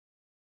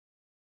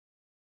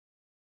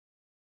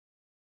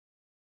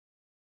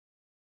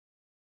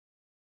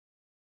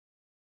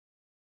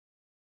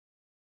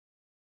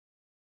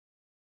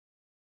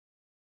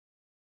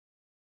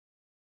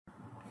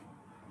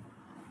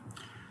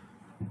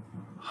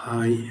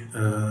Hi,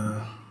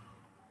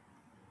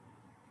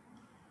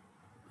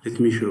 let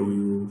me show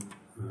you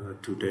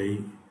today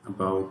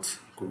about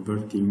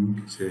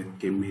converting the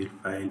Gmail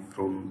file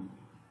from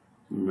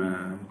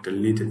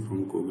deleted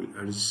from Google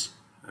Earth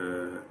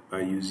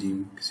by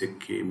using the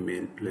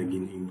Gmail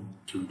plugin in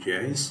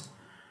QGIS.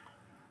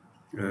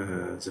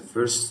 The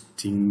first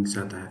thing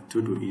that I have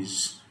to do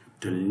is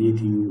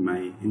deleting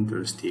my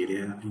interest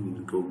area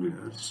in Google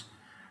Earth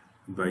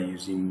by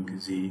using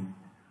the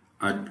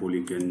add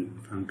polygon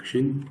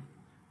function.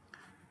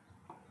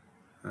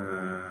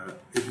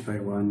 If I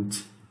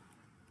want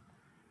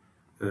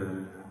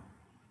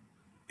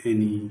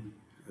any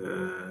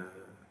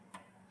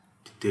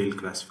detailed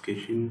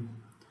classification,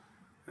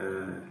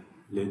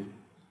 it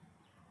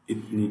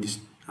needs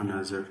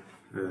another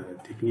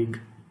technique.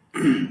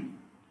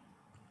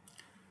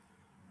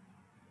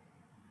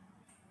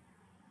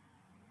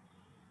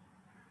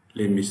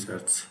 Let me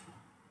start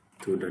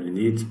to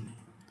delineate,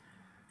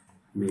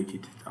 make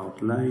it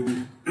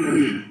outline.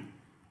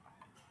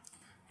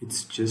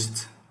 It's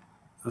just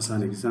as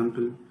an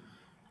example.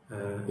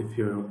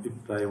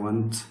 If I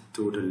want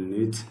to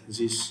delineate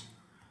this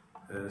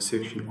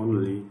section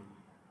only,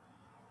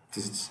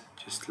 this is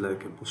just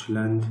like a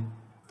bushland.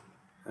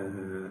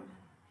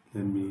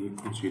 Let me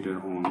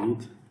consider on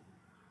it.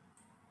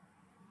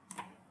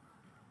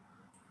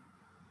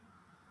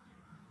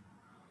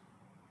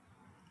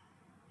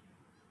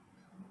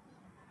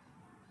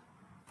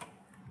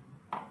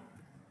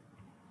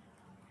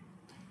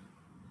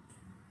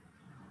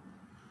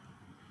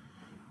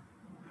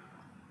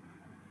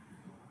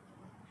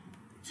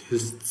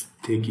 Just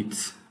take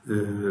it,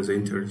 the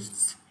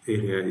interest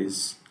area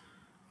is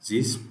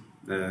this.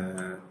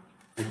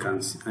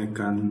 I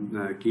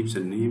can keep the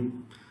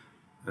name,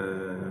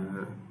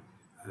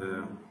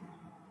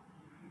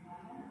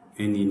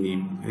 any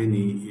name,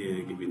 any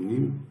given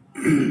name.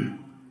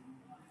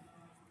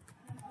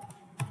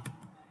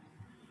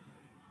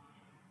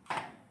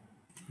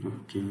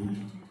 Okay.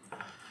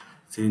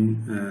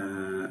 Then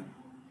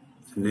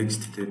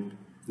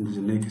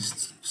the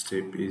next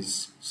step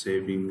is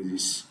saving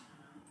this.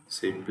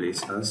 Save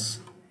place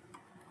as.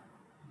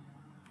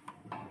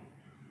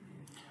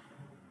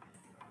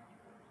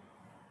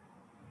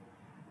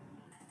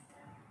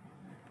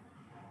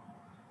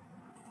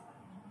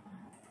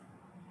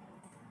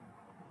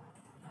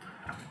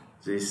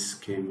 This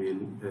came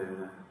in.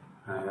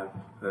 I have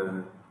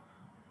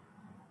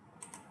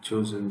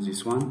chosen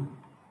this one.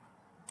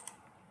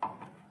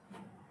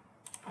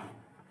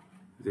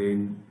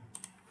 Then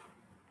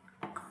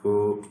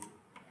go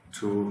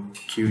to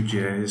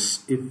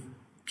QGIS. If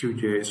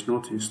QGIS is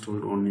not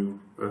installed on your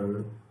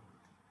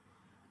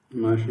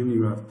machine,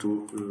 you have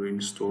to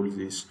install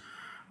this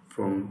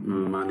from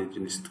manage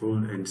install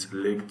and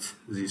select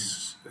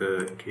this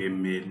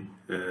Gmail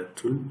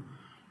tool.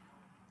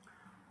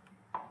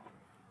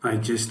 I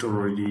just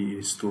already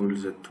installed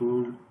the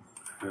tool.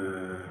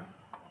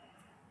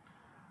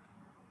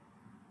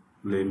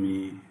 Let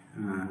me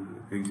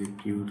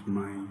execute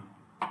my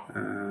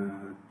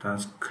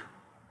task.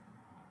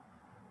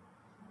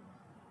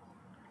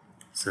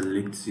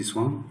 Select this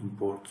one,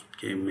 import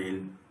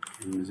Gmail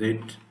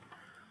MZ.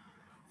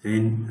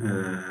 Then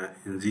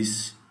in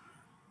this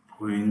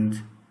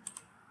point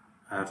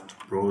I have to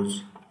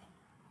browse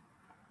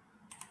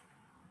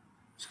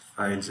the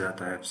files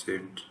that I have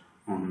saved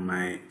on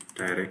my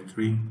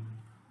directory.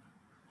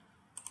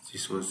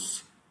 This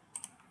was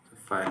the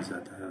files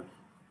that I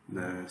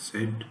have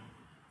saved.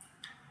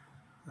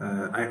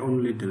 I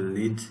only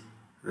delete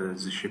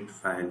the shape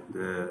file,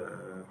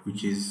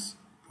 which is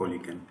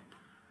polygon.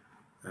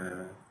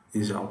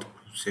 In the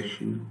output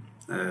section,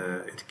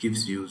 it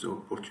gives you the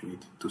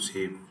opportunity to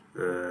save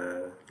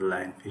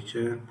line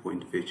feature,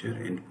 point feature,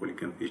 and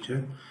polygon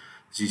feature.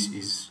 This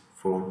is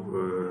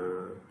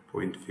for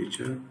point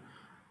feature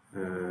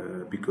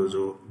because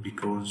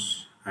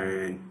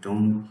I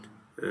don't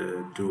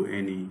do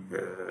any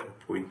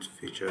point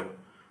feature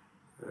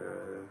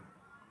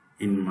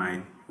in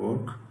my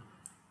work.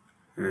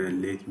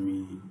 Let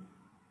me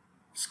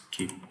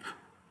skip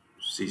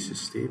this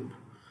step.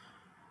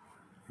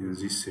 In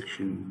this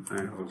section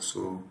I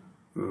also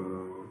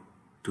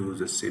do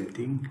the same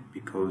thing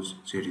because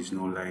there is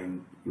no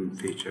line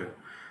feature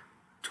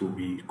to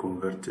be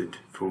converted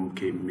from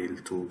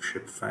Gmail to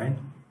shapefile.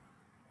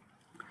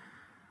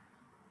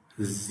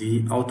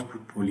 The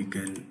output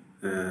polygon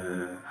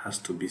has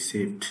to be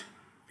saved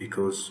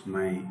because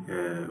my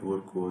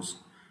work was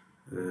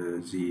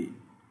the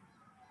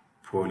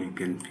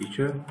polygon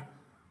feature.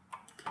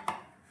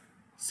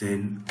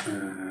 Then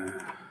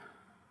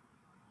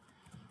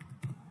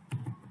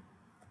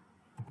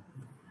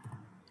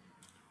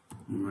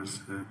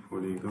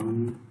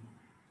polygon.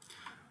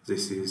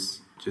 This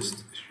is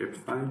just a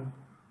shapefile.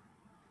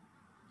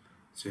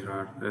 There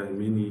are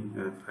many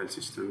file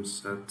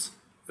systems that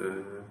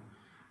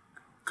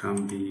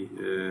can be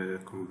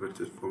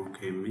converted from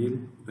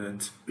Gmail,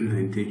 but the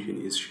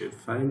intention is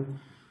shapefile.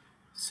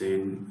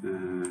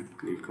 Then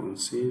click on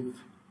save.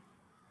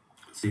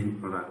 Then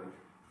run.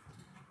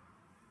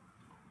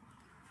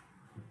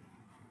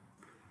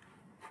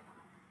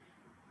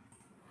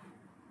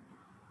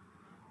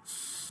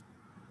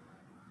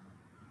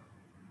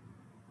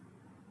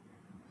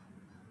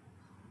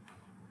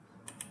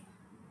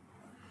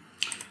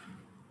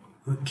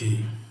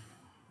 Okay.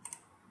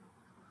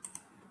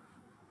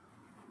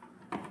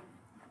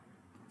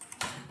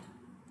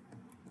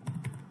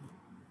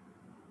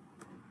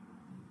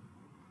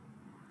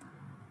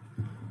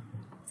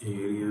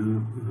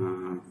 Area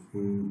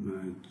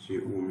from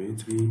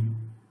geometry,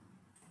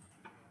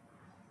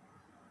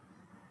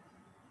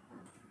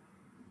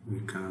 we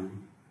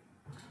can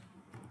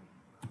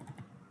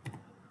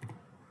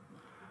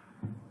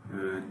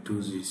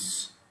do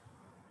this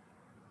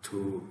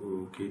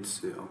to get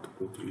the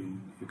output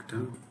in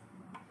hectare.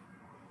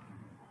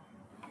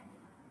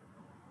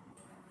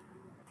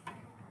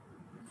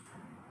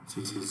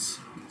 This is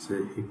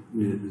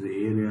the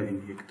area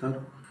in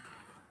hectare.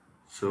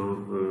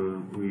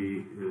 So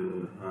we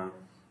have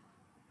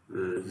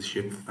the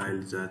shape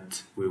file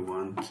that we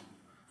want.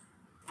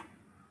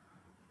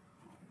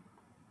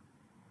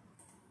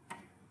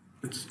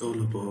 It's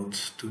all about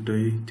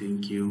today.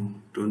 Thank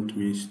you. Don't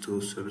miss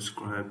to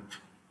subscribe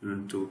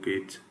to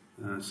get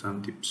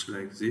some tips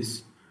like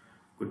this.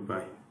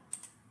 Goodbye.